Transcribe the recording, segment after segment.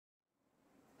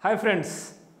Hi friends,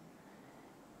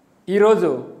 ఈరోజు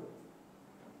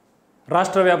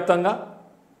రాష్ట్ర వ్యాప్తంగా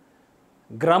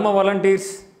గ్రామ వాలంటీర్స్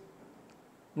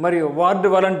మరియు వార్డు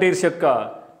వాలంటీర్స్ యొక్క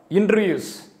ఇంటర్వ్యూస్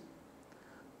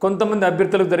కొంతమంది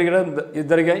అభ్యర్థులకు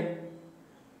జరిగాయి.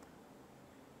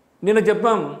 నేను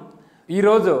చెప్పాం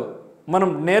ఈరోజు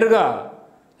మనం నేరుగా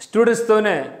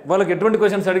స్టూడెంట్స్తోనే వాళ్ళకి ఎటువంటి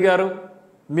క్వశ్చన్స్ అడిగారు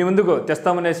మీ ముందుకు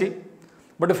తెస్తామనేసి.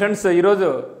 బట్ ఫ్రెండ్స్, ఈరోజు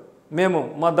మేము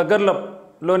మా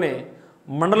దగ్గరలోని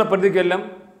మండల పరిధికి వెళ్ళాం,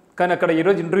 కానీ అక్కడ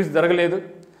ఈరోజు ఇంటర్వ్యూస్ జరగలేదు.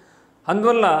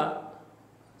 అందువల్ల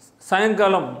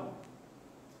సాయంకాలం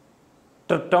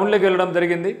టౌన్లోకి వెళ్ళడం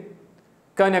జరిగింది.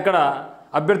 కానీ అక్కడ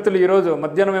అభ్యర్థులు ఈరోజు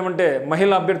మధ్యాహ్నం ఏమంటే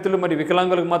మహిళా అభ్యర్థులు మరియు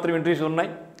వికలాంగులకు మాత్రం ఇంటర్వ్యూస్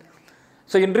ఉన్నాయి.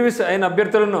 సో ఇంటర్వ్యూస్ అయిన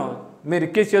అభ్యర్థులను మీరు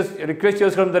రిక్వెస్ట్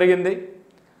చేసుకోవడం జరిగింది.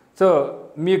 సో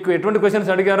మీకు ఎటువంటి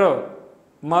క్వశ్చన్స్ అడిగారో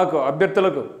మాకు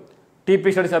అభ్యర్థులకు,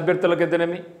 టీపీ స్టడీస్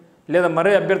అభ్యర్థులకైతేనేమి లేదా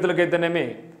మరే అభ్యర్థులకైతేనేమి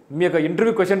మీ యొక్క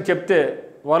ఇంటర్వ్యూ క్వశ్చన్ చెప్తే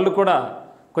వాళ్ళు కూడా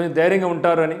కొంచెం ధైర్యంగా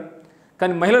ఉంటారు అని.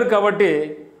 కానీ మహిళలు కాబట్టి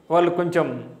వాళ్ళు కొంచెం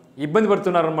ఇబ్బంది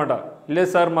పడుతున్నారనమాట. లేదు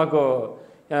సార్, మాకు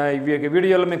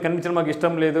వీడియోలో మేము కనిపించడం మాకు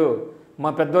ఇష్టం లేదు, మా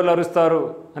పెద్దవాళ్ళు అరుస్తారు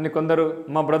అని కొందరు.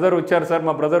 మా బ్రదర్ వచ్చారు సార్,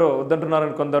 మా బ్రదరు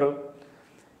వద్దంటున్నారని కొందరు.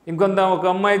 ఒక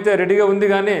అమ్మాయి అయితే రెడీగా ఉంది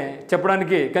కానీ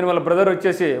చెప్పడానికి, కానీ వాళ్ళ బ్రదర్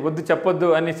వచ్చేసి వద్దు చెప్పొద్దు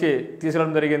అనేసి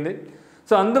తీసుకెళ్ళడం జరిగింది.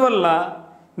 సో అందువల్ల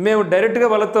మేము డైరెక్ట్గా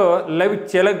వాళ్ళతో లైవ్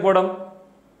చేయలేకపోవడం.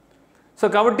 సో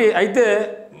కాబట్టి అయితే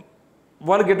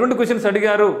వాళ్ళకి ఎటువంటి క్వశ్చన్స్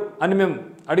అడిగారు అని మేము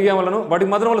అడిగే వాళ్ళను వాటికి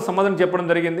మాత్రం వాళ్ళు సమాధానం చెప్పడం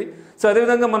జరిగింది. సో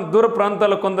అదేవిధంగా మన దూర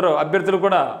ప్రాంతాల్లో కొందరు అభ్యర్థులు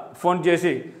కూడా ఫోన్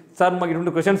చేసి సార్ మాకు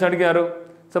ఇటువంటి క్వశ్చన్స్ అడిగారు,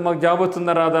 సో మాకు జాబ్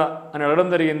వస్తుందా రాదా అని అడగడం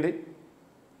జరిగింది.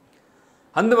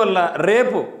 అందువల్ల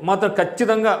రేపు మాత్రం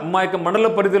ఖచ్చితంగా మా యొక్క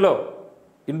మండల పరిధిలో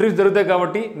ఇంటర్వ్యూస్ జరుగుతాయి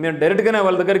కాబట్టి మేము డైరెక్ట్గానే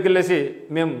వాళ్ళ దగ్గరికి వెళ్ళేసి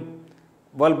మేము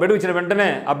వాళ్ళు బయటకు వచ్చిన వెంటనే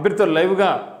అభ్యర్థులు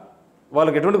లైవ్గా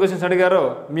వాళ్ళకి ఎటువంటి క్వశ్చన్స్ అడిగారో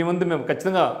మీ ముందు మేము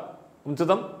ఖచ్చితంగా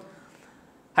ఉంచుతాం.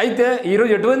 అయితే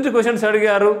ఈరోజు ఎటువంటి క్వశ్చన్స్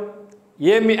అడిగారు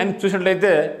ఏమి అని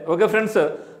చూసినట్లయితే, ఓకే ఫ్రెండ్స్,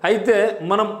 అయితే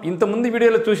మనం ఇంతకుముందు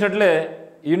వీడియోలో చూసినట్లే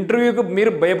ఇంటర్వ్యూకి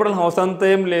మీరు భయపడాల్సిన అవసరం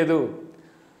ఏం లేదు.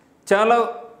 చాలా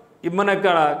మన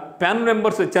ఇక్కడ ప్యానల్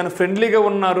మెంబర్స్ చాలా ఫ్రెండ్లీగా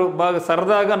ఉన్నారు, బాగా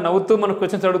సరదాగా నవ్వుతూ మన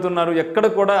క్వశ్చన్స్ అడుగుతున్నారు. ఎక్కడ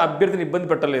కూడా అభ్యర్థిని ఇబ్బంది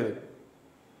పెట్టలేదు.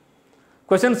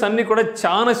 క్వశ్చన్స్ అన్నీ కూడా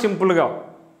చాలా సింపుల్గా,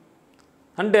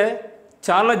 అంటే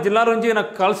చాలా జిల్లాల నుంచి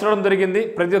నాకు కాల్స్ రావడం జరిగింది.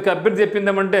 ప్రతి ఒక్క అభ్యర్థి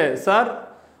చెప్పిందేమంటే సార్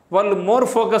వాళ్ళు మోర్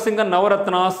ఫోకసింగ్గా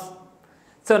నవరత్నాస్.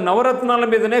 సో నవరత్నాల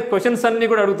మీదనే క్వశ్చన్స్ అన్నీ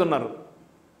కూడా అడుగుతున్నారు.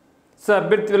 సో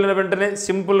అభ్యర్థి వెళ్ళిన వెంటనే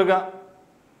సింపుల్గా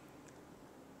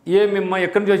ఏమిమ్మా,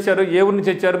 ఎక్కడి నుంచి వచ్చారు, ఏ ఊరి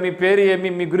నుంచి వచ్చారు, మీ పేరు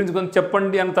ఏమి, మీ గురించి కొంచెం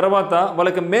చెప్పండి అన్న తర్వాత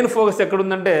వాళ్ళకి మెయిన్ ఫోకస్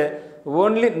ఎక్కడుందంటే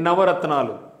ఓన్లీ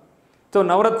నవరత్నాలు. సో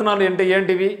నవరత్నాలు అంటే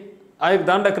ఏంటివి,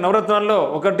 దాంట్లో నవరత్నాల్లో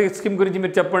ఒకటి స్కీమ్ గురించి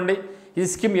మీరు చెప్పండి, ఈ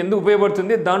స్కీమ్ ఎందుకు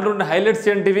ఉపయోగపడుతుంది, దాంట్లో ఉన్న హైలైట్స్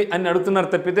ఏంటివి అని అడుగుతున్నారు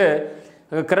తప్పితే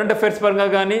కరెంట్ అఫైర్స్ పరంగా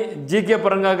కానీ జీకే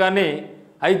పరంగా కానీ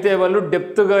అయితే వాళ్ళు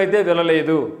డెప్త్గా అయితే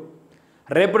వెళ్ళలేదు.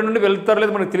 రేపటి నుండి వెళ్తారో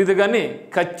లేదు మనకు తెలియదు, కానీ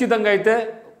ఖచ్చితంగా అయితే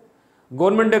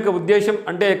గవర్నమెంట్ యొక్క ఉద్దేశం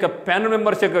అంటే ప్యానల్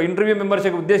మెంబర్స్ యొక్క ఇంటర్వ్యూ మెంబర్స్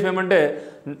యొక్క ఉద్దేశం ఏమంటే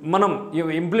మనం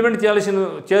ఇంప్లిమెంట్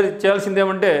చేయాల్సింది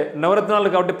ఏమంటే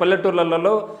నవరత్నాలు. కాబట్టి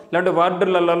పల్లెటూర్లలో లేదంటే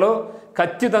వార్డులలో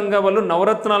ఖచ్చితంగా వాళ్ళు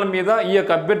నవరత్నాల మీద ఈ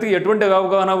యొక్క అభ్యర్థికి ఎటువంటి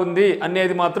అవగాహన ఉంది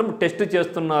అనేది మాత్రం టెస్ట్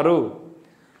చేస్తున్నారు.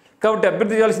 కాబట్టి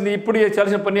అభ్యర్థి చేయాల్సింది ఇప్పుడు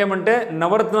చేయాల్సిన పని ఏమంటే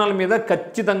నవరత్నాల మీద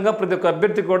ఖచ్చితంగా ప్రతి ఒక్క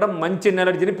అభ్యర్థి కూడా మంచి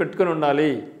ఎనర్జీని పెట్టుకొని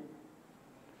ఉండాలి.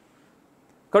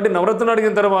 కాబట్టి నవరత్నాలు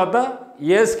అడిగిన తర్వాత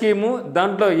ఏ స్కీము,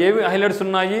 దాంట్లో ఏవి హైలైట్స్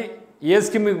ఉన్నాయి, ఏ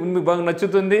స్కీమ్ మీకు బాగా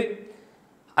నచ్చుతుంది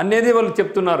అనేది వాళ్ళు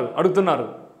అడుగుతున్నారు.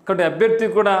 కాబట్టి అభ్యర్థి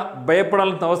కూడా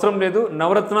భయపడాల్సిన అవసరం లేదు.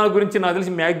 నవరత్నాల గురించి నాకు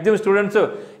తెలిసి మ్యాక్సిమం స్టూడెంట్స్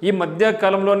ఈ మధ్య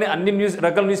కాలంలోనే అన్ని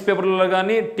రకాల న్యూస్ పేపర్లలో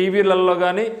కానీ టీవీలలో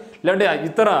కానీ లేదంటే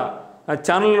ఇతర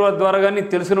ఛానళ్ళ ద్వారా కానీ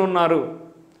తెలుసుకుని ఉన్నారు.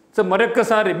 సో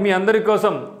మరొక్కసారి మీ అందరి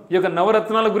కోసం ఈ యొక్క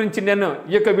నవరత్నాల గురించి నేను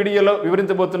ఈ యొక్క వీడియోలో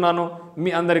వివరించబోతున్నాను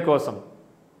మీ అందరి కోసం.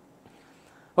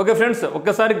 ఓకే ఫ్రెండ్స్,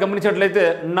 ఒక్కసారి గమనించినట్లయితే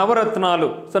నవరత్నాలు.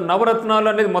 సో నవరత్నాలు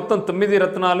అనేది మొత్తం 9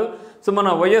 రత్నాలు. సో మన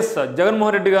వైఎస్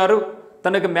జగన్మోహన్ రెడ్డి గారు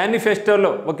తన యొక్క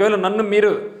మేనిఫెస్టోలో ఒకవేళ నన్ను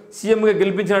మీరు సీఎంగా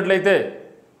గెలిపించినట్లయితే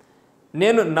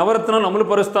నేను నవరత్నాలు అమలు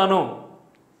పరుస్తాను,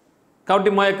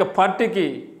 కాబట్టి మా యొక్క పార్టీకి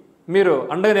మీరు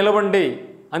అండగా నిలవండి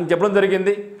అని చెప్పడం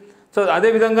జరిగింది. సో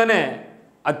అదేవిధంగానే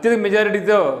అత్యధిక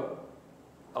మెజారిటీతో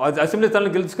అసెంబ్లీ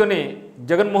స్థానాలను గెలుచుకొని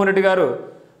జగన్మోహన్ రెడ్డి గారు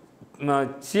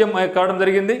సీఎం కావడం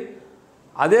జరిగింది.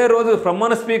 అదే రోజు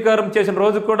ప్రమాణ స్వీకారం చేసిన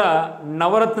రోజు కూడా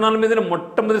నవరత్నాల మీద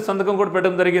మొట్టమొదటి సంతకం కూడా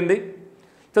పెట్టడం జరిగింది.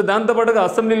 సో దాంతోపాటుగా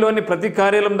అసెంబ్లీలోని ప్రతి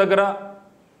కార్యాలయం దగ్గర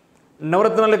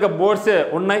నవరత్నాల యొక్క బోర్డ్సే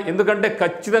ఉన్నాయి. ఎందుకంటే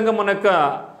ఖచ్చితంగా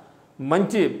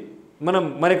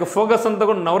మన యొక్క ఫోకస్ అంతా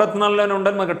కూడా నవరత్నాల్లోనే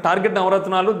ఉండాలి. మనకు టార్గెట్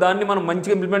నవరత్నాలు, దాన్ని మనం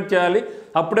మంచిగా ఇంప్లిమెంట్ చేయాలి.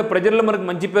 అప్పుడే ప్రజల్లో మనకు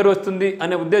మంచి పేరు వస్తుంది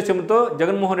అనే ఉద్దేశంతో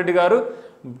జగన్మోహన్ రెడ్డి గారు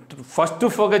ఫస్ట్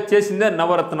ఫోకస్ చేసిందే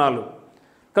నవరత్నాలు.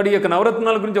 కాబట్టి ఈ యొక్క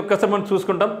నవరత్నాల గురించి ఒక్కసారి మనం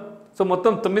చూసుకుంటాం. సో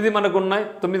మొత్తం 9 మనకు ఉన్నాయి.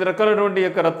 9 రకాలైనటువంటి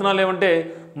యొక్క రత్నాలు ఏమంటే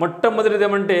మొట్టమొదటిది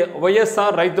ఏమంటే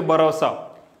వైఎస్ఆర్ రైతు భరోసా.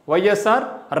 వైఎస్ఆర్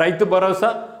రైతు భరోసా.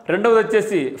 రెండవది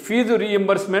వచ్చేసి ఫీజు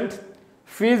రీయింబర్స్మెంట్.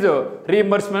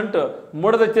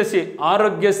 మూడవది వచ్చేసి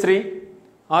ఆరోగ్యశ్రీ.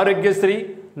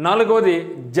 నాలుగవది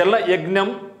జల యజ్ఞం.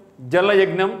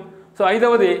 సో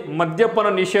ఐదవది మద్యపాన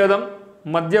నిషేధం.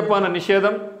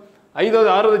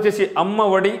 ఆరవది వచ్చేసి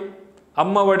అమ్మఒడి.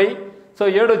 సో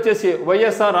 7 వచ్చేసి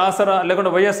వైఎస్ఆర్ ఆసరా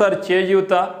లేకుంటే వైఎస్ఆర్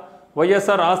చేయూత.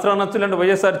 వైఎస్ఆర్ ఆసరా అనొచ్చు లేదంటే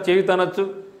వైఎస్ఆర్ చేయూత అనొచ్చు.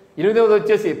 8వది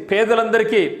వచ్చేసి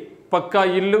పేదలందరికీ పక్కా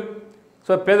ఇల్లు.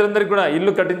 సో పేదలందరికీ కూడా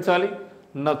ఇల్లు కట్టించాలి.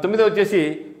 9వది వచ్చేసి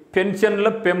పెన్షన్ల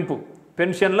పెంపు.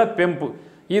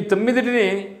 ఈ 9టిని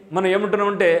మనం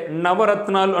ఏమంటున్నామంటే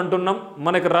నవరత్నాలు అంటున్నాం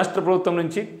మనకి రాష్ట్ర ప్రభుత్వం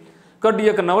నుంచి. కాబట్టి ఈ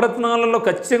యొక్క నవరత్నాలలో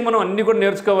ఖచ్చితంగా మనం అన్నీ కూడా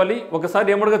నేర్చుకోవాలి. ఒకసారి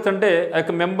ఏమడగచ్చు అంటే ఆ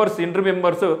యొక్క ఇంటర్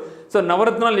మెంబర్స్ సో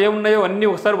నవరత్నాలు ఏమున్నాయో అన్నీ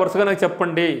ఒకసారి వరుసగా నాకు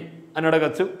చెప్పండి అని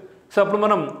అడగచ్చు. సో అప్పుడు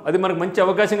అది మనకు మంచి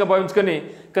అవకాశంగా భావించుకొని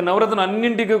ఇక నవరత్నాలు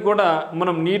అన్నింటికి కూడా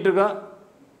మనం నీట్గా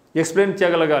ఎక్స్ప్లెయిన్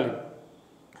చేయగలగాలి.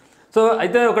 సో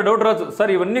అయితే ఒక డౌట్ రావచ్చు,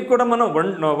 సార్ ఇవన్నీ కూడా మనం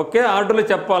ఒకే ఆర్డర్లో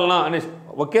చెప్పాలనా అనేసి.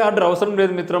 ఒకే ఆర్డర్ అవసరం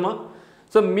లేదు మిత్రమా.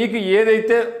 సో మీకు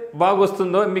ఏదైతే బాగా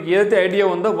వస్తుందో, మీకు ఏదైతే ఐడియా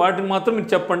ఉందో వాటిని మాత్రం మీరు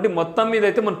చెప్పండి. మొత్తం మీద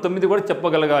అయితే మనం 9 కూడా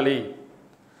చెప్పగలగాలి.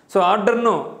 సో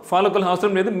ఆర్డర్ను ఫాలో కావాల్సిన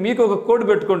అవసరం లేదు. మీకు ఒక కోడ్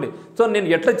పెట్టుకోండి. సో నేను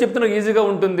ఎట్లా చెప్తున్నా ఈజీగా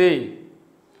ఉంటుంది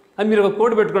అని మీరు ఒక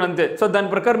కోడ్ పెట్టుకోండి అంతే. సో దాని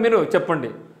ప్రకారం మీరు చెప్పండి.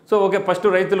 సో ఓకే, ఫస్ట్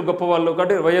రైతులు గొప్పవాళ్ళు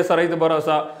కాబట్టి వైఎస్ఆర్ రైతు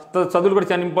భరోసా. చదువులు కూడా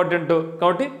చాలా ఇంపార్టెంట్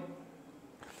కాబట్టి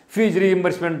ఫీజు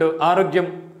రీయింబర్స్మెంట్, ఆరోగ్యం,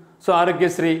 సో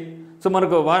ఆరోగ్యశ్రీ. సో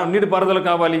మనకు నీటిపారుదల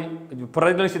కావాలి,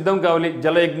 ప్రజలకు సిద్ధం కావాలి,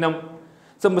 జలయజ్ఞం.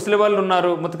 సో ముసలి వాళ్ళు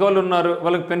ఉన్నారు, ముతక వాళ్ళు ఉన్నారు,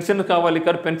 వాళ్ళకి పెన్షన్ కావాలి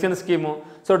కాబట్టి పెన్షన్ స్కీము.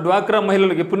 సో డ్వాక్రా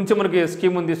మహిళలకు ఎప్పటి నుంచో మనకి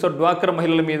స్కీమ్ ఉంది. సో డ్వాక్రా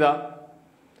మహిళల మీద.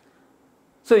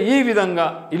 సో ఈ విధంగా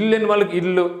ఇల్లు లేని వాళ్ళకి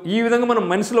ఇల్లు. ఈ విధంగా మనం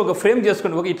మనసులో ఒక ఫ్రేమ్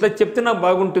చేసుకోండి. ఒక ఇట్లా చెప్తే నాకు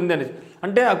బాగుంటుంది అని.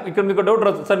 అంటే ఇక్కడ మీకు డౌట్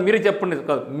రాదు, సార్ మీరే చెప్పండి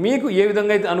కాదు, మీకు ఏ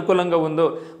విధంగా అయితే అనుకూలంగా ఉందో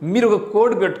మీరు ఒక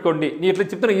కోడ్ పెట్టుకోండి. నీ ఇట్లా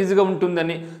చెప్తే ఈజీగా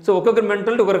ఉంటుందని. సో ఒక్కొక్కరి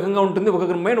మెంటాలిటీ ఒక రకంగా ఉంటుంది,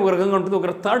 ఒక్కొక్కరి మైండ్ ఒక రకంగా ఉంటుంది,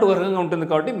 ఒకరి థాట్ ఒక రకంగా ఉంటుంది.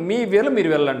 కాబట్టి మీ వేలో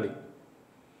మీరు వెళ్ళండి.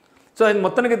 సో అది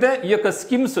మొత్తానికైతే ఈ యొక్క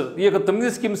 9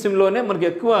 స్కీమ్స్లోనే మనకి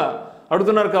ఎక్కువ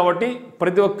అడుగుతున్నారు. కాబట్టి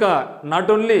ప్రతి ఒక్క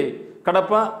నాట్ ఓన్లీ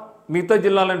కడప, మిగతా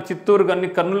జిల్లాలని చిత్తూరు కానీ,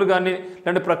 కర్నూలు కానీ,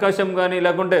 లేదంటే ప్రకాశం కానీ,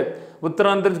 లేకుంటే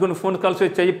ఉత్తరాంధ్ర కొన్ని ఫోన్ కాల్స్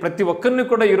వచ్చాయి. ప్రతి ఒక్కరిని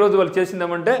కూడా ఈరోజు వాళ్ళు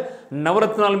చేసిందేమంటే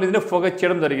నవరత్నాల మీదనే ఫోకస్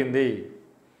చేయడం జరిగింది.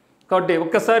 కాబట్టి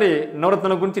ఒక్కసారి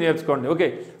నవరత్నాల గురించి నేర్చుకోండి. ఓకే,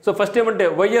 సో ఫస్ట్ ఏమంటే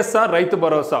వైఎస్ఆర్ రైతు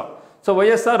భరోసా. సో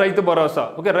వైఎస్ఆర్ రైతు భరోసా.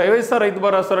 ఓకే, వైఎస్ఆర్ రైతు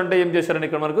భరోసా అంటే ఏం చేశారని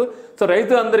ఇక్కడ మనకు సో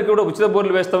రైతు అందరికీ కూడా ఉచిత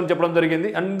బోర్లు వేస్తామని చెప్పడం జరిగింది.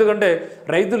 ఎందుకంటే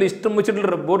రైతులు ఇష్టం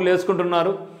వచ్చినట్లు బోర్లు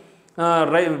వేసుకుంటున్నారు.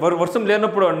 వర్షం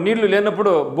లేనప్పుడు, నీళ్లు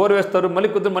లేనప్పుడు బోర్ వేస్తారు, మళ్ళీ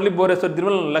బోర్ వేస్తారు.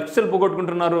 దీనివల్ల లక్షలు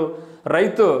పోగొట్టుకుంటున్నారు.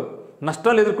 రైతు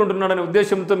నష్టాలు ఎదుర్కొంటున్నాడనే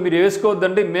ఉద్దేశంతో మీరు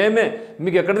వేసుకోవద్దండి, మేమే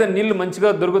మీకు ఎక్కడైతే నీళ్లు మంచిగా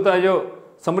దొరుకుతాయో,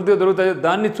 సమృద్ధిగా దొరుకుతాయో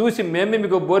దాన్ని చూసి మేమే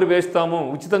మీకు బోర్ వేస్తాము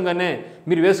ఉచితంగానే,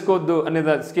 మీరు వేసుకోవద్దు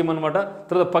అనేది స్కీమ్ అనమాట.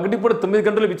 తర్వాత పగటిపూట 9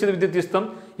 గంటలు విద్యుత్ ఇస్తాం.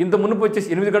 ఇంత మునుపు వచ్చేసి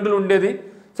 8 గంటలు ఉండేది.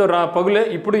 సో పగులే.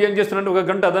 ఇప్పుడు ఏం చేస్తున్నారంటే 1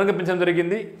 గంట అదనంగా పెంచడం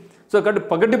జరిగింది. సో కాబట్టి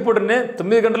పగటిపూటనే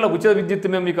 9 గంటల ఉచిత విద్యుత్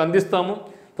మేము మీకు అందిస్తాము.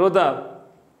 తర్వాత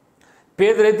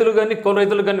పేద రైతులు కానీ, కౌలు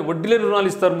రైతులు కానీ వడ్డీ లేని రుణాలు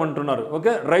ఇస్తామంటున్నారు.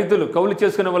 ఓకే, రైతులు కౌలు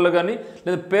చేసుకునే వాళ్ళు కానీ,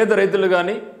 లేదా పేద రైతులు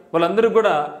కానీ వాళ్ళందరూ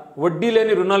కూడా వడ్డీ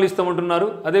లేని రుణాలు ఇస్తామంటున్నారు.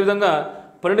 అదేవిధంగా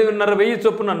 12,500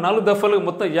 చొప్పున 4 దఫాలుగా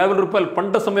మొత్తం 50 రూపాయలు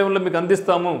పంట సమయంలో మీకు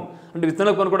అందిస్తాము. అంటే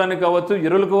విత్తనాలు కొనుక్కోవడానికి కావచ్చు,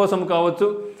 ఎరువుల కోసం కావచ్చు,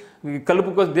 కలుపు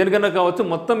కోసం దేనికైనా కావచ్చు.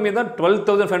 మొత్తం మీద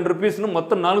 12,500 రూపీస్ను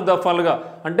మొత్తం 4 దఫాలుగా,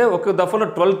 అంటే ఒక దఫాలో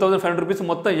 12,500 రూపీస్,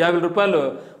 మొత్తం 50 రూపాయలు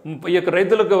ఈ యొక్క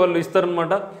రైతులకు వాళ్ళు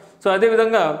ఇస్తారనమాట. సో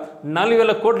అదేవిధంగా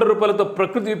 4,000 కోట్ల రూపాయలతో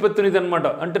ప్రకృతి విపత్తు నిధి అనమాట.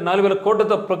 అంటే 4,000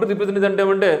 కోట్లతో ప్రకృతి విపత్తు నిధి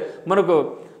అంటే మనకు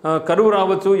కరువు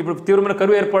రావచ్చు. ఇప్పుడు తీవ్రమైన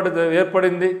కరువు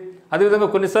ఏర్పడింది. అదేవిధంగా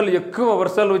కొన్నిసార్లు ఎక్కువ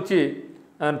వర్షాలు వచ్చి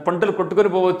పంటలు కొట్టుకొని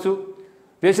పోవచ్చు.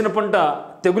 వేసిన పంట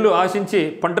తెగులు ఆశించి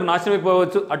పంట నాశనం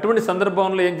అయిపోవచ్చు. అటువంటి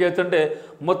సందర్భంలో ఏం చేయొచ్చు అంటే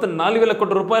మొత్తం 4,000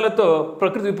 కోట్ల రూపాయలతో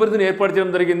ప్రకృతి విపత్తుని ఏర్పాటు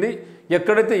చేయడం జరిగింది.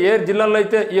 ఎక్కడైతే ఏ జిల్లాలో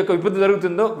అయితే ఈ యొక్క విపత్తు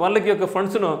జరుగుతుందో వాళ్ళకి యొక్క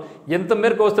ఫండ్స్ను ఎంత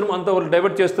మేరకు అవసరమో అంత వాళ్ళు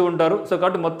డైవర్ట్ చేస్తూ ఉంటారు. సో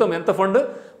కాబట్టి మొత్తం ఎంత ఫండ్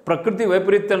ప్రకృతి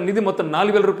వైపరీత్యాల నిధి మొత్తం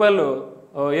 4,000 రూపాయలు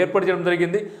ఏర్పాటు చేయడం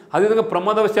జరిగింది. అదేవిధంగా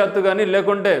ప్రమాదవశాత్తు కానీ,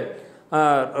 లేకుంటే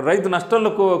రైతు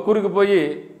నష్టాల్లో కూరుకుపోయి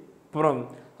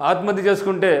ఆత్మహత్య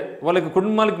చేసుకుంటే వాళ్ళకి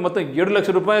కుటుంబాలకి మొత్తం 7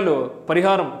 లక్షల రూపాయలు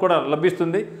పరిహారం కూడా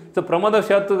లభిస్తుంది. సో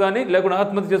ప్రమాదవశాత్తు కానీ లేకుండా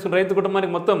ఆత్మహత్య చేసుకున్న రైతు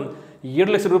కుటుంబానికి మొత్తం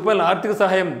 7 లక్షల రూపాయల ఆర్థిక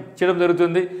సహాయం చేయడం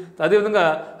జరుగుతుంది. అదేవిధంగా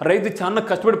రైతు చాలా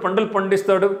కష్టపడి పంటలు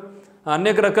పండిస్తాడు,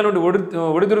 అనేక రకాల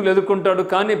ఒడిదుడుకులు ఎదుర్కొంటాడు.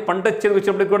 కానీ పంట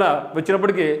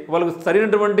వచ్చినప్పటికీ వాళ్ళకు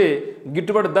సరైనటువంటి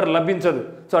గిట్టుబాటు ధర లభించదు.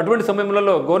 సో అటువంటి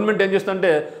సమయంలో గవర్నమెంట్ ఏం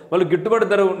చేస్తుందంటే వాళ్ళు గిట్టుబాటు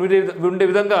ధర ఉండే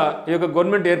విధంగా ఈ యొక్క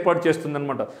గవర్నమెంట్ ఏర్పాటు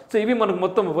చేస్తుందన్నమాట. సో ఇవి మనకు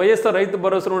మొత్తం వైఎస్ఆర్ రైతు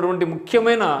భరోసా ఉన్నటువంటి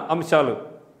ముఖ్యమైన అంశాలు.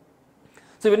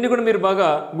 సో ఇవన్నీ కూడా మీరు బాగా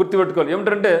గుర్తుపెట్టుకోవాలి.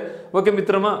 ఏమిటంటే ఓకే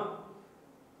మిత్రమా,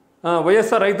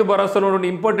 వైఎస్ఆర్ రైతు భరోసాలో ఉన్న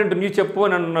ఇంపార్టెంట్ న్యూస్ చెప్పు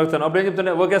అని అడుగుతాను. అప్పుడు ఏం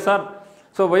చెప్తాను, ఓకే సార్,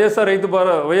 సో వైఎస్ఆర్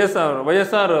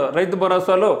రైతు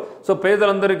భరోసాలో సో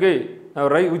పేదలందరికీ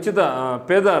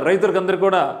పేద రైతులకు అందరికీ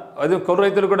కూడా అదే కౌలు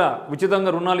రైతులు కూడా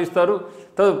ఉచితంగా రుణాలు ఇస్తారు.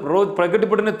 రోజు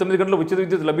ప్రగతిపడిన 9 గంటల ఉచిత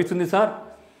విద్యుత్ లభిస్తుంది సార్,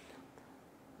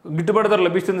 గిట్టుబాటు ధర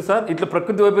లభిస్తుంది సార్. ఇట్లా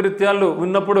ప్రకృతి వైపరీత్యాలు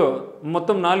ఉన్నప్పుడు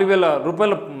మొత్తం 4,000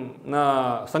 రూపాయల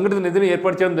సంఘటిత నిధిని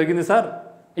ఏర్పాటు చేయడం జరిగింది సార్.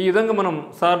 ఈ విధంగా మనం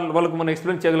వాళ్ళకు మనం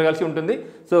ఎక్స్ప్లెయిన్ చేయగలగాల్సి ఉంటుంది.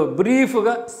 సో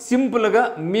బ్రీఫ్గా సింపుల్గా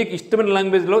మీకు ఇష్టమైన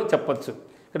లాంగ్వేజ్లో చెప్పచ్చు.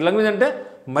 ఇక్కడ లాంగ్వేజ్ అంటే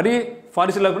మరీ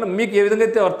ఫారిసి లేకుండా మీకు ఏ విధంగా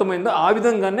అయితే అర్థమైందో ఆ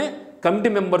విధంగానే కమిటీ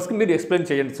మెంబర్స్కి మీరు ఎక్స్ప్లెయిన్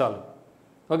చేయండి చాలు.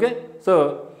 ఓకే, సో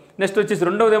నెక్స్ట్ వచ్చేసి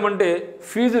రెండవది ఏమంటే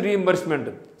fee reimbursement.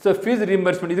 So fee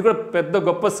reimbursement ఇది కూడా పెద్ద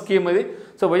గొప్ప స్కీమ్ అది.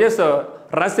 సో వైఎస్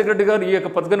రాజశేఖర రెడ్డి గారు ఈ యొక్క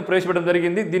పథకాన్ని ప్రవేశపెట్టడం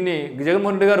జరిగింది. దీన్ని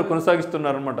జగన్మోహన్ రెడ్డి గారు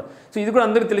కొనసాగిస్తున్నారు అనమాట. సో ఇది కూడా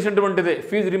అందరికీ తెలిసినటువంటిదే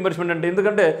ఫీజు రీయింబర్స్మెంట్ అంటే.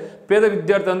 ఎందుకంటే పేద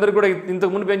విద్యార్థులు అందరూ కూడా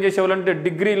ఇంతకు ముందు ఏం చేసేవాళ్ళంటే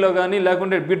డిగ్రీలో కానీ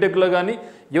లేకుంటే బీటెక్లో కానీ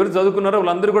ఎవరు చదువుకున్నారో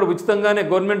వాళ్ళందరూ కూడా ఉచితంగానే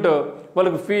గవర్నమెంట్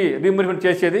వాళ్ళకు ఫీ రీయింబర్స్మెంట్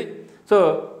చేసేది. సో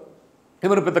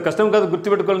ఏమైనా పెద్ద కష్టం కాదు,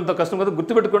 గుర్తుపెట్టుకోవాలంత కష్టం కాదు.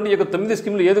 గుర్తుపెట్టుకోండి, ఈ యొక్క 9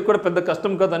 స్కీమ్లు ఏది కూడా పెద్ద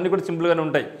కష్టం కాదు, అన్నీ కూడా సింపుల్గానే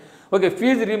ఉంటాయి. ఓకే,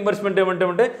 ఫీజు రీయింబర్స్మెంట్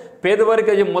ఏమంటే పేదవారికి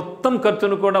అయ్యే మొత్తం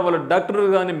ఖర్చును కూడా వాళ్ళ డాక్టర్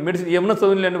కానీ మెడిసిన్ ఏమైనా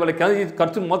చదువులేండి వాళ్ళకి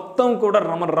ఖర్చు మొత్తం కూడా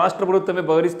మన రాష్ట్ర ప్రభుత్వమే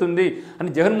భరిస్తుంది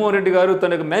అని జగన్మోహన్ రెడ్డి గారు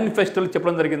తన యొక్క మేనిఫెస్టోలో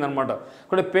చెప్పడం జరిగిందనమాట.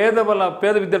 కూడా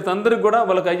పేద విద్యార్థులు అందరికీ కూడా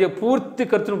వాళ్ళకి అయ్యే పూర్తి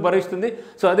ఖర్చును భరిస్తుంది.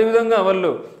 సో అదేవిధంగా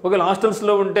వాళ్ళు ఒకవేళ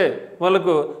హాస్టల్స్లో ఉంటే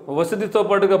వాళ్ళకు వసతితో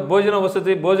పాటుగా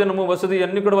భోజనము వసతి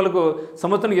అన్నీ కూడా వాళ్ళకు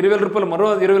సంవత్సరానికి 20,000 రూపాయలు మరో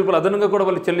 20,000 రూపాయలు అదనంగా కూడా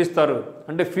వాళ్ళు చెల్లిస్తారు.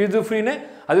 అంటే ఫీజు ఫ్రీనే.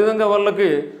 అదేవిధంగా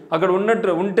వాళ్ళకి అక్కడ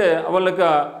ఉంటే వాళ్ళకి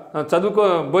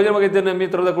భోజనం అయితేనేమి,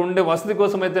 తర్వాత అక్కడ ఉండే వసతి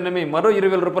కోసం అయితేనేమి మరో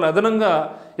 20,000 రూపాయలు అదనంగా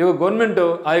ఈ గవర్నమెంట్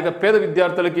ఆ యొక్క పేద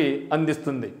విద్యార్థులకి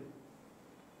అందిస్తుంది.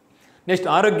 నెక్స్ట్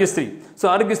ఆరోగ్యశ్రీ. సో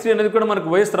ఆరోగ్యశ్రీ అనేది కూడా మనకు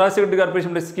వైఎస్ రాజశేఖర రెడ్డి గారు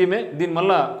ప్రవేశపెట్టిన స్కీమే. దీని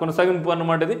మళ్ళీ కొనసాగింపు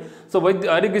అన్నమాట ఇది. సో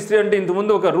ఆరోగ్యశ్రీ అంటే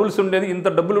ఇంతకుముందు ఒక రూల్స్ ఉండేది, ఇంత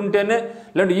డబ్బులు ఉంటేనే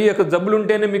లేదంటే ఈ యొక్క జబ్బులు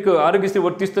ఉంటేనే మీకు ఆరోగ్యశ్రీ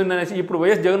వర్తిస్తుంది అనేసి. ఇప్పుడు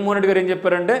వైఎస్ జగన్మోహన్ రెడ్డి గారు ఏం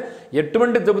చెప్పారంటే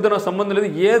ఎటువంటి జబ్బుతో సంబంధం లేదు,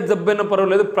 ఏ జబ్బు అయినా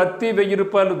పర్వాలేదు, ప్రతి 1,000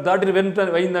 రూపాయలు దాటిన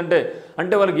వెంటనే అయిందంటే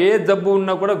అంటే వాళ్ళకి ఏ జబ్బు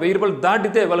ఉన్నా కూడా 1,000 రూపాయలు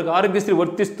దాటితే వాళ్ళకి ఆరోగ్యశ్రీ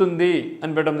వర్తిస్తుంది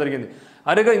అని పెట్టడం జరిగింది.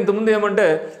 అరేగా ఇంతకుముందు ఏమంటే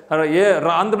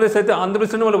ఆంధ్రప్రదేశ్ అయితే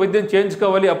ఆంధ్రప్రదేశ్లోనే వాళ్ళు వైద్యం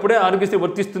చేయించుకోవాలి అప్పుడే ఆరోగ్యశ్రీ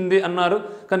వర్తిస్తుంది అన్నారు.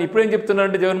 కానీ ఇప్పుడు ఏం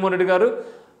చెప్తున్నారంటే జగన్మోహన్ రెడ్డి గారు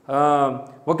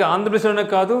ఒక ఆంధ్రప్రదేశ్లోనే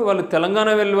కాదు, వాళ్ళు తెలంగాణ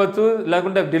వెళ్ళవచ్చు,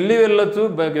 లేకుంటే ఢిల్లీ వెళ్ళొచ్చు,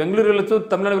 బెంగళూరు వెళ్ళొచ్చు,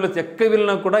 తమిళనాడు వెళ్ళొచ్చు, ఎక్కడ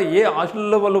వెళ్ళినా కూడా ఏ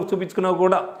హాస్పిటల్లో వాళ్ళు చూపించుకున్నా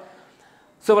కూడా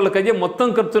సో వాళ్ళకి అయ్యే మొత్తం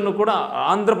ఖర్చును కూడా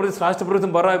ఆంధ్రప్రదేశ్ రాష్ట్ర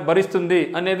ప్రభుత్వం భరిస్తుంది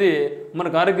అనేది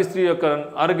మనకు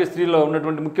ఆరోగ్యశ్రీలో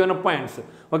ఉన్నటువంటి ముఖ్యమైన పాయింట్స్.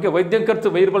 ఓకే, వైద్యం ఖర్చు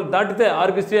 1,000 రూపాయలు దాటితే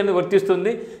ఆరోగ్యశ్రీ అనేది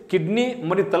వర్తిస్తుంది. కిడ్నీ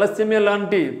మరియు తలసేమియా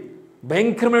లాంటి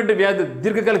భయంకరమైన వ్యాధి,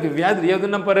 దీర్ఘకాలిక వ్యాధులు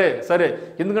ఏదన్నా సరే,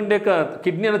 ఎందుకంటే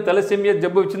కిడ్నీ అనేది తలసేమియా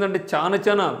జబ్బు వచ్చిందంటే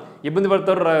చాలా ఇబ్బంది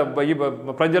పడతారు ఈ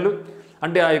ప్రజలు.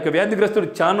 అంటే ఆ యొక్క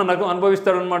వ్యాధిగ్రస్తుడు చాలా నగం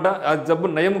అనుభవిస్తాడనమాట. ఆ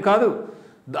జబ్బు నయం కాదు,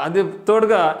 అది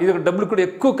తోడుగా ఇది డబ్బులు కూడా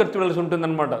ఎక్కువ ఖర్చు పెట్టాల్సి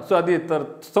ఉంటుందన్నమాట. సో అది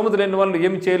స్తోమత లేని వాళ్ళు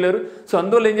ఏమి చేయలేరు. సో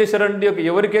అందువల్ల ఏం చేశారంటే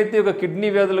ఎవరికైతే ఒక కిడ్నీ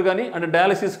వ్యాధులు కానీ అంటే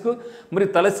డయాలసిస్కు మరి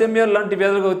తలసేమియా లాంటి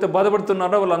వ్యాధులు అయితే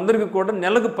బాధపడుతున్నారో వాళ్ళందరికీ కూడా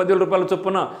నెలకు 10,000 రూపాయల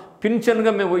చొప్పున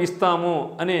పింఛన్గా మేము ఇస్తాము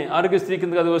అని ఆరోగ్యశ్రీ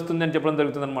కిందకి అది వస్తుంది అని చెప్పడం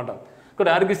జరుగుతుంది అనమాట. ఇక్కడ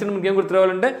ఆరోగ్యశ్రీ మనకి ఏం గుర్తు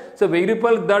రావాలంటే సో 1,000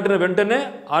 రూపాయలు దాటిన వెంటనే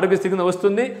ఆరోగ్యశ్రీ కింద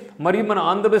వస్తుంది. మరియు మన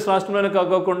ఆంధ్రప్రదేశ్ రాష్ట్రంలోనే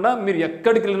కాకుండా మీరు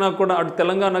ఎక్కడికి వెళ్ళినా కూడా అటు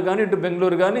తెలంగాణ కానీ ఇటు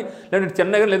బెంగళూరు కానీ లేదంటే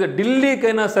చెన్నై కానీ లేదా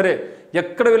ఢిల్లీకైనా సరే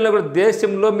ఎక్కడ వెళ్ళినా కూడా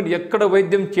దేశంలో మీరు ఎక్కడ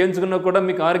వైద్యం చేయించుకున్నా కూడా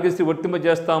మీకు ఆరోగ్యశ్రీ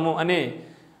వర్తింపజేస్తాము అని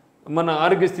మన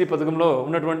ఆరోగ్యశ్రీ పథకంలో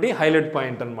ఉన్నటువంటి హైలైట్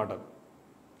పాయింట్ అనమాట.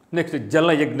 నెక్స్ట్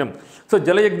జలయజ్ఞం.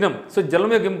 సో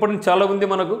జలం యొక్క ఇంపార్టెన్స్ చాలా ఉంది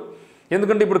మనకు.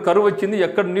 ఎందుకంటే ఇప్పుడు కరువు వచ్చింది,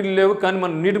 ఎక్కడ నీళ్ళు లేవు, కానీ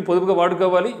మనం నీటిని పొదుపుగా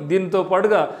వాడుకోవాలి. దీంతో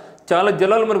పాటుగా చాలా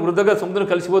జలాలు మనకు వృధాగా సముద్రం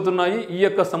కలిసిపోతున్నాయి. ఈ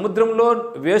యొక్క సముద్రంలో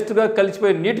వేస్ట్గా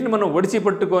కలిసిపోయే నీటిని మనం ఒడిచి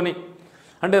పట్టుకొని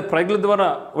అంటే ప్రజల ద్వారా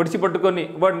ఒడిచి పట్టుకొని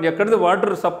వాటిని ఎక్కడిది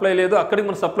వాటర్ సప్లై లేదో అక్కడికి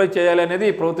మనం సప్లై చేయాలి అనేది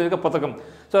ప్రభుత్వం యొక్క పథకం.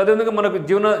 సో అదేవిధంగా మనకు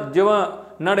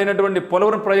జీవనాడైనటువంటి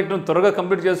పోలవరం ప్రాజెక్టును త్వరగా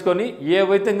కంప్లీట్ చేసుకొని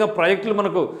ఏవైతే ఇంకా ప్రాజెక్టులు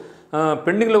మనకు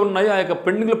పెండింగ్లో ఉన్నాయో ఆ యొక్క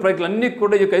పెండింగ్ల ప్రాజెక్టులు అన్నీ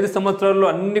కూడా ఈ యొక్క 5 సంవత్సరాల్లో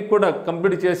అన్నీ కూడా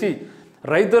కంప్లీట్ చేసి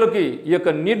రైతులకి ఈ యొక్క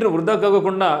నీటిని వృధా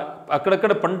కాకుండా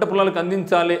అక్కడక్కడ పంట పొలాలకు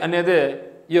అందించాలి అనేదే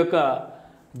ఈ యొక్క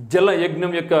జల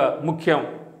యజ్ఞం యొక్క ముఖ్యం.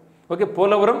 ఓకే,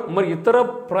 పోలవరం మరి ఇతర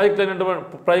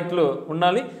ప్రాజెక్టులు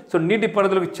ఉండాలి. సో నీటి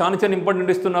పారుదలకు చాలా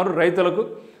ఇంపార్టెంట్ ఇస్తున్నారు రైతులకు.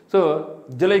 సో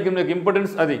జల యజ్ఞం యొక్క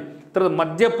ఇంపార్టెన్స్ అది. తర్వాత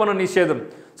మద్యపాన నిషేధం.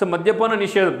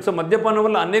 సో మద్యపానం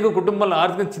వల్ల అనేక కుటుంబాలు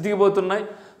ఆర్థికంగా చితికిపోతున్నాయి.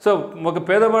 సో ఒక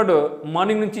పేదవాడు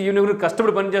మార్నింగ్ నుంచి ఈవినింగ్ వరకు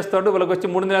కష్టపడి పనిచేస్తాడు, వాళ్ళకి వచ్చి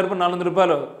 300 రూపాయలు 400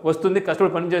 రూపాయలు వస్తుంది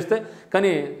కష్టపడి పనిచేస్తే.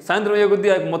 కానీ సాయంత్రం అయ్యే కొద్దీ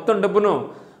ఆ మొత్తం డబ్బును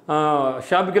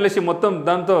షాప్కి వెళ్ళేసి మొత్తం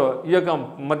దాంతో ఈ యొక్క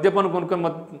మద్యపానం కొనుక్కొని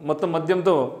మొత్తం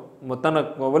మద్యంతో తన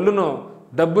ఒళ్ళును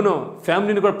డబ్బును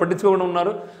ఫ్యామిలీని కూడా పట్టించుకోకుండా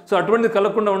ఉన్నారు. సో అటువంటిది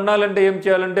కలగకుండా ఉండాలంటే ఏం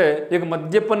చేయాలంటే ఇక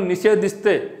మద్యపాన్ని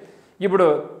నిషేధిస్తే ఇప్పుడు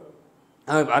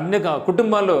అనేక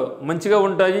కుటుంబాలు మంచిగా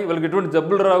ఉంటాయి, వాళ్ళకి ఎటువంటి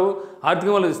జబ్బులు రావు,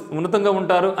 ఆర్థికంగా వాళ్ళు ఉన్నతంగా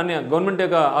ఉంటారు అని గవర్నమెంట్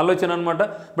యొక్క ఆలోచన అనమాట.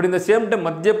 But in the same time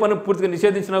మద్యపాన్ని పూర్తిగా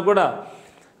నిషేధించినా కూడా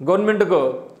గవర్నమెంట్కు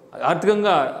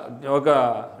ఆర్థికంగా ఒక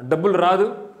డబ్బులు రాదు.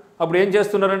 అప్పుడు ఏం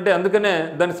చేస్తున్నారంటే అందుకనే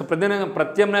దాని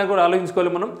ప్రత్యామ్నాయం కూడా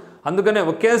ఆలోచించుకోవాలి మనం. అందుకనే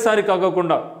ఒకేసారి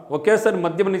కాకోకుండా ఒకేసారి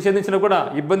మద్యం నిషేధించినా కూడా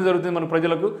ఇబ్బంది జరుగుతుంది మన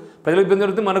ప్రజలకు ఇబ్బంది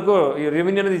జరుగుతుంది, మనకు ఈ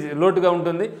రెవెన్యూ అనేది లోటుగా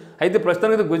ఉంటుంది. అయితే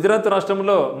ప్రస్తుతానికి గుజరాత్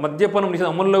రాష్ట్రంలో మద్యపానం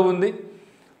నిషేధం అమల్లో ఉంది.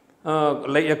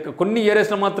 కొన్ని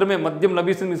ఏరియాస్లో మాత్రమే మద్యం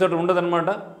లభిస్తుంది, మిగతా ఉండదన్నమాట.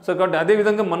 సో కాబట్టి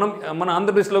అదేవిధంగా మన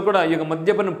ఆంధ్రప్రదేశ్లో కూడా ఈ యొక్క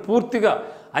మద్యపానం పూర్తిగా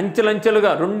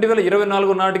అంచెలంచెలుగా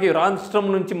 2024 నాటికి రాష్ట్రం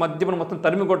నుంచి మద్యపానం మొత్తం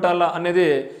తరిమి కొట్టాలా అనేది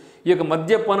ఈ యొక్క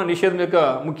మద్యపాన నిషేధం యొక్క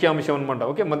ముఖ్య అంశం అనమాట.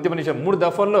 ఓకే, మద్యపాన నిషేధం 3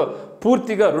 దఫాల్లో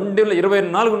పూర్తిగా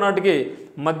 2024 నాటికి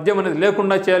మద్యం అనేది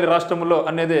లేకుండా చేయాలి రాష్ట్రంలో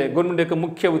అనేది గవర్నమెంట్ యొక్క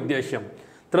ముఖ్య ఉద్దేశం.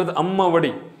 తర్వాత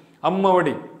అమ్మఒడి.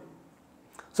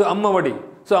 సో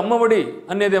అమ్మఒడి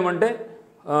అనేది ఏమంటే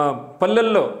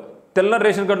పల్లెల్లో తెల్ల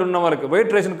రేషన్ కార్డు ఉన్న వాళ్ళకి,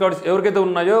 వైట్ రేషన్ కార్డ్స్ ఎవరికైతే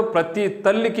ఉన్నాయో ప్రతి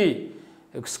తల్లికి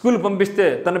స్కూల్ పంపిస్తే,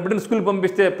 తన బిడ్డను స్కూల్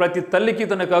పంపిస్తే ప్రతి తల్లికి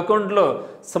తన యొక్క అకౌంట్లో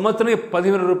సంవత్సరానికి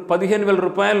 15,000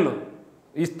 రూపాయలు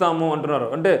ఇస్తాము అంటున్నారు.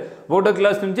 అంటే 1వ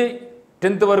క్లాస్ నుంచి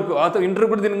 10th వరకు, ఆ తర్వాత ఇంటర్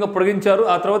కూడా దీనిగా పొడిగించారు.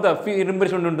 ఆ తర్వాత ఫీ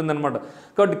రింబర్స్మెంట్ ఉంటుందన్నమాట.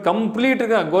 కాబట్టి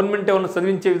కంప్లీట్గా గవర్నమెంట్ ఏమైనా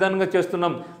చదివించే విధానంగా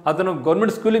చేస్తున్నాం. అతను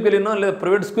గవర్నమెంట్ స్కూల్కి వెళ్ళినా లేదా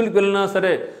ప్రైవేట్ స్కూల్కి వెళ్ళినా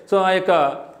సరే, సో ఆ యొక్క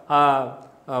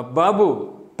బాబు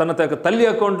తన యొక్క తల్లి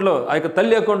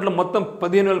అకౌంట్లో మొత్తం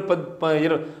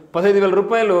 15,000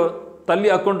 రూపాయలు తల్లి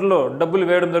అకౌంట్లో డబ్బులు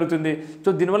వేయడం జరుగుతుంది. సో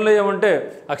దీనివల్ల ఏమంటే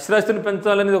అక్షరాస్యతను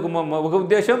పెంచాలనేది ఒక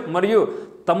ఉద్దేశం, మరియు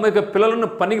తమ యొక్క పిల్లలను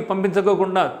పనికి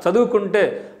పంపించకోకుండా చదువుకుంటే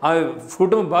ఆ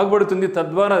కుటుంబం బాగుపడుతుంది,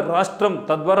 తద్వారా రాష్ట్రం,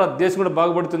 తద్వారా దేశం కూడా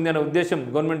బాగుపడుతుంది అనే ఉద్దేశం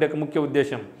గవర్నమెంట్ యొక్క ముఖ్య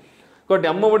ఉద్దేశం. కాబట్టి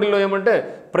అమ్మఒడిలో ఏమంటే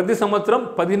ప్రతి సంవత్సరం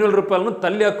 15,000 రూపాయలను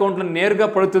తల్లి అకౌంట్లో నేరుగా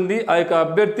పడుతుంది. ఆ యొక్క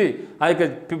అభ్యర్థి, ఆ యొక్క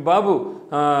బాబు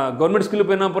గవర్నమెంట్ స్కూల్కి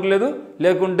పోయినా పర్లేదు,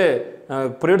 లేకుంటే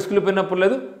ప్రైవేట్ స్కూల్కి పోయినా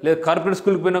పర్లేదు, లేదా కార్పొరేట్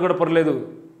స్కూల్కి పోయినా కూడా పర్లేదు.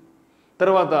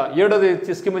 తర్వాత 7వ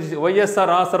స్కీమ్ వచ్చేసి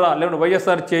వైఎస్ఆర్ ఆసరా లేకుంటే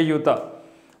వైఎస్ఆర్ చేయూత.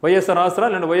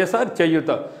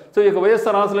 సో ఈ యొక్క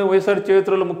వైఎస్ఆర్ ఆసరా, వైఎస్ఆర్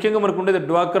చేయూతలో ముఖ్యంగా మనకు ఉండేది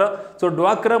డ్వాక్రా. సో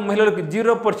డ్వాక్రా మహిళలకు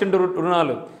 0%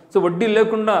 రుణాలు, సో వడ్డీ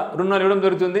లేకుండా రుణాలు ఇవ్వడం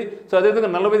జరుగుతుంది. సో అదేవిధంగా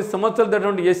 45 సంవత్సరాలు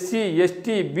దాటినటువంటి ఎస్సీ,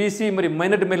 ఎస్టీ, బీసీ మరి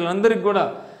మైనారిటీ మహిళలందరికీ కూడా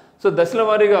సో దశల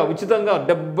వారీగా ఉచితంగా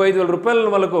 75,000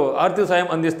 రూపాయలను వాళ్ళకు ఆర్థిక సాయం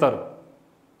అందిస్తారు.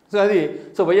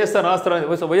 సో వైఎస్ఆర్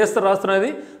ఆసరా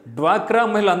అనేది డ్వాక్రా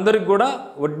మహిళలందరికీ కూడా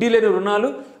వడ్డీ లేని రుణాలు,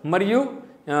 మరియు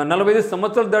 45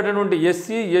 సంవత్సరాలు దాటినటువంటి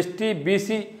ఎస్సీ, ఎస్టీ,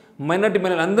 బీసీ, మైనారిటీ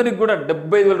మహిళలందరికీ కూడా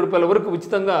 75,000 రూపాయల వరకు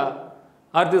ఉచితంగా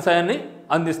ఆర్థిక సాయాన్ని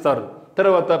అందిస్తారు.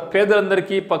 తర్వాత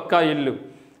పేదలందరికీ పక్కా ఇల్లు.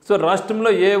 సో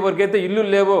రాష్ట్రంలో ఎవరికైతే ఇల్లు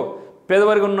లేవో,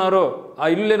 పేదవారిగా ఉన్నారో, ఆ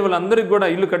ఇల్లు లేని వాళ్ళందరికీ కూడా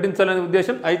ఇల్లు కట్టించాలనే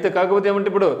ఉద్దేశం. అయితే కాకపోతే ఏమంటే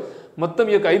ఇప్పుడు మొత్తం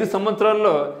ఈ యొక్క 5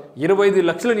 సంవత్సరాల్లో 25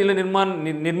 లక్షల ఇళ్ళ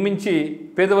నిర్మించి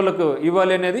పేదవాళ్ళకు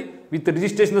ఇవ్వాలి అనేది విత్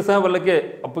రిజిస్ట్రేషన్ సహా వాళ్ళకే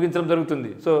అప్పగించడం జరుగుతుంది.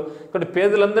 సో ఇక్కడ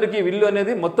పేదలందరికీ ఇల్లు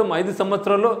అనేది మొత్తం 5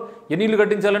 సంవత్సరాల్లో ఎన్ని ఇల్లు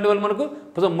కట్టించాలంటే వాళ్ళు మనకు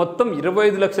మొత్తం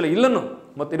 25 లక్షల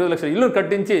ఇళ్ళను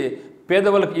కట్టించి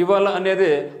పేదవాళ్ళకి ఇవ్వాలా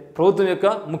అనేది ప్రభుత్వం యొక్క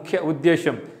ముఖ్య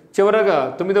ఉద్దేశం. చివరగా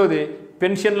 9వది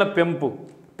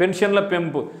పెన్షన్ల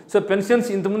పెంపు. సో పెన్షన్స్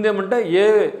ఇంతకుముందు ఏమంటే ఏ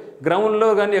గ్రామంలో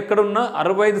కానీ ఎక్కడున్నా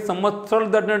 65 సంవత్సరాలు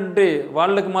దాటినటువంటి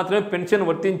వాళ్ళకి మాత్రమే పెన్షన్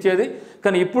వర్తించేది.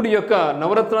 కానీ ఇప్పుడు ఈ యొక్క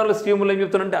నవరత్నాల స్కీములు ఏం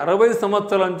చెప్తారంటే 65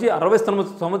 సంవత్సరాల నుంచి 60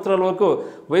 సంవత్సరాల వరకు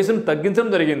వయసును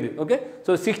తగ్గించడం జరిగింది. ఓకే,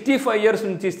 సో 65 ఇయర్స్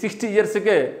నుంచి 60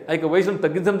 ఇయర్స్కే ఆ యొక్క వయసును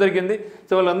తగ్గించడం జరిగింది.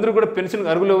 సో వాళ్ళందరూ కూడా పెన్షన్కి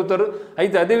అర్హులు అవుతారు.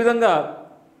 అయితే అదేవిధంగా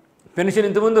పెన్షన్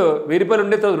ఇంతకుముందు 1,000 రూపాయలు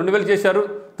ఉండే, తర్వాత 2,000 చేశారు.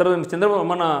 తర్వాత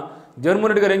మన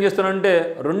జగన్మోహన్ రెడ్డి గారు ఏం చేస్తున్నారంటే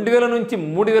 2,000 నుంచి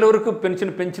 3,000 వరకు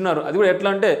పెన్షన్ పెంచినారు. అది కూడా ఎట్లా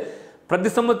అంటే ప్రతి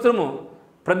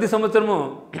సంవత్సరము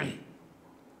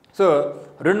సో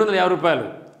 250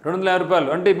 రూపాయలు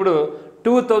అంటే ఇప్పుడు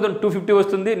 2,250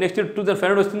 వస్తుంది, నెక్స్ట్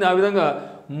 2,500 వస్తుంది. ఆ విధంగా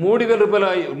 3,000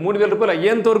 రూపాయలు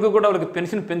అయ్యేంత వరకు కూడా వాళ్ళకి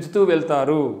పెన్షన్ పెంచుతూ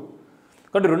వెళ్తారు.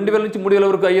 కాబట్టి 2,000 నుంచి 3,000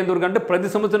 వరకు అయ్యేంత వరకు అంటే ప్రతి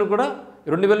సంవత్సరం కూడా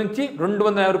 2,000 నుంచి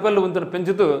 250 రూపాయలు వంతున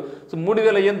పెంచుతూ సో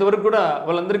 3,000 అయ్యేంత వరకు కూడా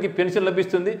వాళ్ళందరికీ పెన్షన్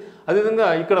లభిస్తుంది. అదేవిధంగా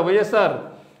ఇక్కడ వైఎస్ఆర్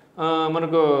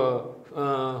మనకు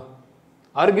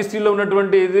ఆరోగ్యశ్రీలో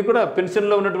ఉన్నటువంటి ఇది కూడా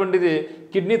పెన్షన్లో ఉన్నటువంటిది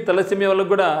కిడ్నీ తలసేమియా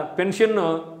వాళ్ళకు కూడా పెన్షన్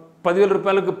 10,000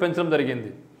 రూపాయలకు పెంచడం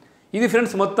జరిగింది. ఇది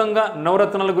ఫ్రెండ్స్ మొత్తంగా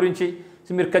నవరత్నాల గురించి.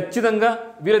 మీరు ఖచ్చితంగా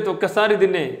వీలైతే ఒక్కసారి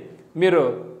దీన్ని మీరు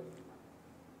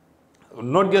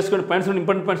నోట్ చేసుకోండి,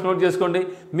 ఇంపార్టెంట్ పాయింట్స్ నోట్ చేసుకోండి.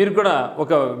 మీరు కూడా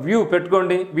ఒక వ్యూ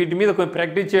పెట్టుకోండి, వీటి మీద కొంచెం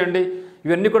ప్రాక్టీస్ చేయండి.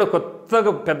 ఇవన్నీ కూడా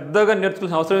కొత్తగా పెద్దగా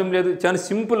నేర్చుకోవాల్సిన అవసరం ఏం లేదు, చాలా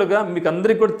సింపుల్గా మీకు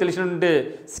అందరికీ కూడా తెలిసినటువంటి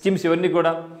స్కీమ్స్ ఇవన్నీ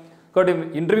కూడా. కాబట్టి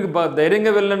ఇంటర్వ్యూకి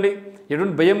ధైర్యంగా వెళ్ళండి.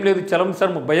 ఎటువంటి భయం లేదు, చలం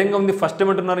సార్ భయంగా ఉంది ఫస్ట్ టైం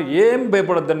అంటున్నారు. ఏం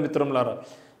భయపడొద్దని మిత్రులారా,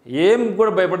 ఏం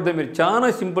కూడా భయపడద్దు. మీరు చాలా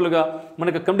సింపుల్గా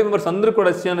మనకి కమిటీ మెంబర్స్ అందరూ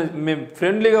కూడా మేము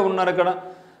ఫ్రెండ్లీగా ఉన్నారు అక్కడ.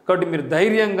 కాబట్టి మీరు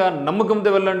ధైర్యంగా నమ్మకంతో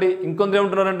వెళ్ళండి. ఇంకొందరు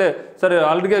ఏమంటున్నారంటే సరే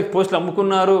ఆల్రెడీగా పోస్టులు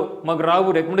అమ్ముకున్నారు, మాకు రావు,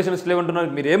 రికమెండేషన్స్ లేవంటున్నారు.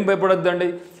 మీరు ఏం భయపడొద్దండి.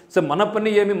 సో మన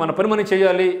పని మన పని మనం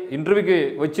చేయాలి. ఇంటర్వ్యూకి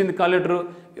వచ్చింది కాల్ లెటరు,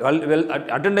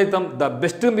 అటెండ్ అవుతాం, ద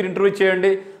బెస్ట్ మీరు ఇంటర్వ్యూ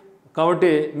చేయండి.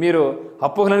 కాబట్టి మీరు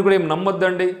అపోహలను కూడా ఏం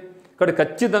నమ్మొద్దండి. కాబట్టి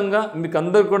ఖచ్చితంగా మీకు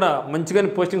అందరూ కూడా మంచిగానే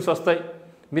పోస్టింగ్స్ వస్తాయి,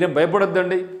 మీరేం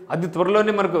భయపడొద్దండి. అది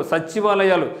త్వరలోనే మనకు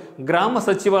సచివాలయాలు, గ్రామ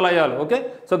సచివాలయాలు, ఓకే.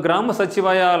 సో గ్రామ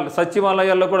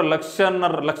సచివాలయాల్లో కూడా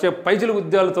 1.5 పైసలు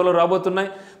ఉద్యోగాలు త్వరలో రాబోతున్నాయి.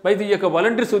 అయితే ఈ యొక్క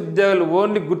వాలంటీర్స్ ఉద్యోగాలు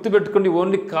ఓన్లీ గుర్తుపెట్టుకుని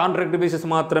ఓన్లీ కాంట్రాక్ట్ బేసిస్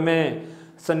మాత్రమే.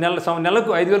 సో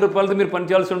నెలకు 5,000 రూపాయలతో మీరు పని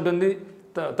చేయాల్సి ఉంటుంది.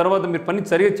 తర్వాత మీరు పని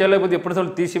సరిగ్గా చేయలేకపోతే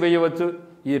ఎప్పటిసార్లు తీసివేయవచ్చు.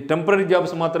 ఈ టెంపరీ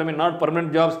జాబ్స్ మాత్రమే, నాట్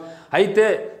పర్మనెంట్ జాబ్స్. అయితే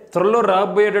త్వరలో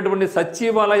రాబోయేటటువంటి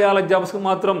సచివాలయాల జాబ్స్కి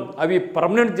మాత్రం అవి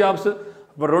పర్మనెంట్ జాబ్స్.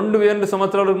 2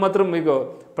 సంవత్సరాల వరకు మాత్రం మీకు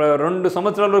 2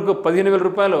 సంవత్సరాల వరకు 15,000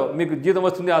 రూపాయలు మీకు జీతం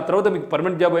వస్తుంది. ఆ తర్వాత మీకు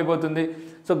పర్మనెంట్ జాబ్ అయిపోతుంది.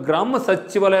 సో గ్రామ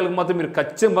సచివాలయాలకు మాత్రం మీరు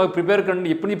ఖచ్చితంగా బాగా ప్రిపేర్ కండి,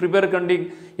 ఎప్పటి ప్రిపేర్ కండి.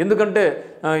 ఎందుకంటే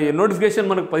నోటిఫికేషన్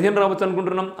మనకు 15 రావచ్చు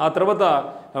అనుకుంటున్నాం. ఆ తర్వాత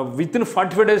వితిన్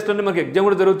 45 డేస్లోనే మనకి ఎగ్జామ్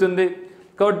కూడా జరుగుతుంది.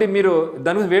 కాబట్టి మీరు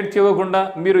దాని మీద వెయిట్ చేయకుండా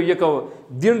మీరు ఈ యొక్క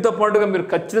దీనితో పాటుగా మీరు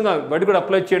ఖచ్చితంగా వాటి కూడా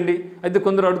అప్లై చేయండి. అయితే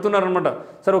కొందరు అడుగుతున్నారనమాట,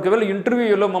 సార్ ఒకవేళ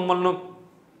ఇంటర్వ్యూలో మమ్మల్ని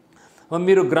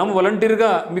మీరు గ్రామ వాలంటీర్గా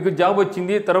మీకు జాబ్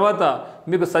వచ్చింది, తర్వాత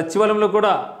మీకు సచివాలయంలో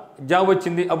కూడా జాబ్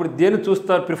వచ్చింది, అప్పుడు దేన్ని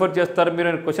చూస్తారు, ప్రిఫర్ చేస్తారు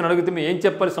మీరు క్వశ్చన్ అడిగితే మీరు ఏం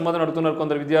చెప్పాలి సమాధానం అడుగుతున్నారు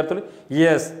కొందరు విద్యార్థులు.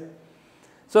 ఎస్,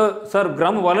 సో సార్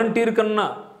గ్రామ వాలంటీర్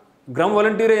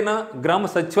అయినా గ్రామ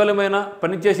సచివాలయం అయినా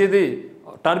పనిచేసేది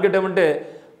టార్గెట్ ఏమంటే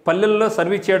పల్లెల్లో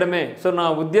సర్వీస్ చేయడమే. సో నా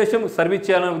ఉద్దేశం సర్వీస్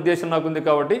చేయాలనే ఉద్దేశం నాకుంది.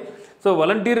 కాబట్టి సో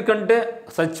వాలంటీర్ కంటే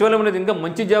సచివాలయం అనేది ఇంకా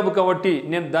మంచి జాబ్ కాబట్టి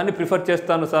నేను దాన్ని ప్రిఫర్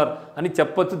చేస్తాను సార్ అని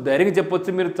చెప్పొచ్చు, ధైర్యంగా చెప్పొచ్చు.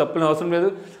 మీరు చెప్పిన అవసరం లేదు.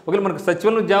 ఒకవేళ మనకు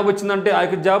సచివాలయం జాబ్ వచ్చిందంటే ఆ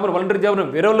యొక్క జాబ్ వాలంటీర్ జాబ్ను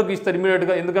వేరే వాళ్ళకి ఇస్తారు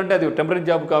ఇమీడియట్గా, ఎందుకంటే అది టెంపరీ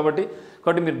జాబ్ కాబట్టి.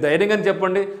 కాబట్టి మీరు ధైర్యంగానే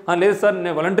చెప్పండి, లేదు సార్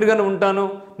నేను వాలంటీర్గానే ఉంటాను,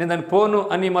 నేను దాన్ని పోను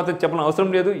అని మాత్రం చెప్పిన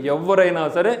అవసరం లేదు. ఎవరైనా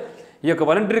సరే ఈ యొక్క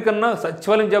వాలంటీర్ కన్నా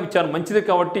సచివాలయం జాబ్ చాలా మంచిది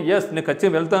కాబట్టి ఎస్ నేను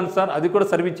ఖచ్చితంగా వెళ్తాను సార్, అది కూడా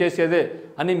సర్వీస్ చేసేదే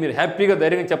అని మీరు హ్యాపీగా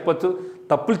ధైర్యంగా చెప్పొచ్చు.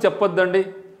 తప్పులు చెప్పొద్దండి,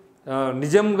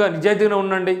 నిజాయితీగా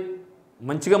ఉండండి.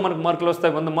 మంచిగా మనకు మార్కులు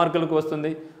వస్తాయి, 100 మార్కులకు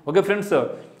వస్తుంది. ఓకే ఫ్రెండ్స్,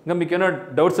 ఇంకా మీకు ఏమైనా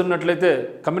డౌట్స్ ఉన్నట్లయితే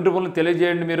కమెంట్ రూపంలో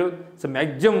తెలియజేయండి మీరు. సో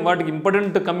మ్యాక్సిమం వాటికి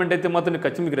ఇంపార్టెంట్ కమెంట్ అయితే మాత్రం నేను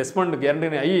ఖచ్చితంగా మీకు రెస్పాండ్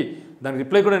గ్యారంటీ అయ్యి దానికి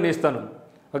రిప్లై కూడా నేను ఇస్తాను.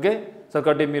 ఓకే, సో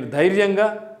కాబట్టి మీరు ధైర్యంగా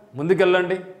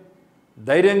ముందుకెళ్ళండి,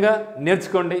 ధైర్యంగా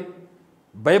నేర్చుకోండి,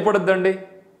 భయపడొద్దండి.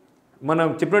 మనం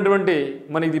చెప్పినటువంటి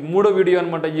ఇది 3వ వీడియో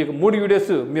అనమాట. ఈ 3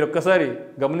 వీడియోస్ మీరు ఒక్కసారి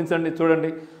గమనించండి, చూడండి.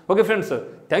 Okay friends,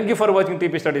 thank you for watching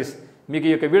TP studies. మీకు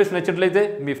ఈ యొక్క వీడియోస్ నచ్చినట్లయితే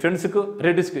మీ ఫ్రెండ్స్కు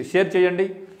రిలేటివ్స్కి షేర్ చేయండి,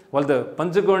 వాళ్ళతో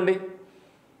పంచుకోండి.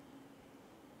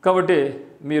 కాబట్టి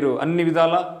మీరు అన్ని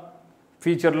విధాల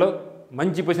ఫ్యూచర్లో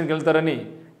మంచి పొజిషన్కి వెళ్తారని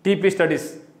టీపీ స్టడీస్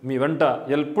మీ వెంట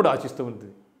ఎప్పుడు ఆశిస్తూ ఉంటుంది.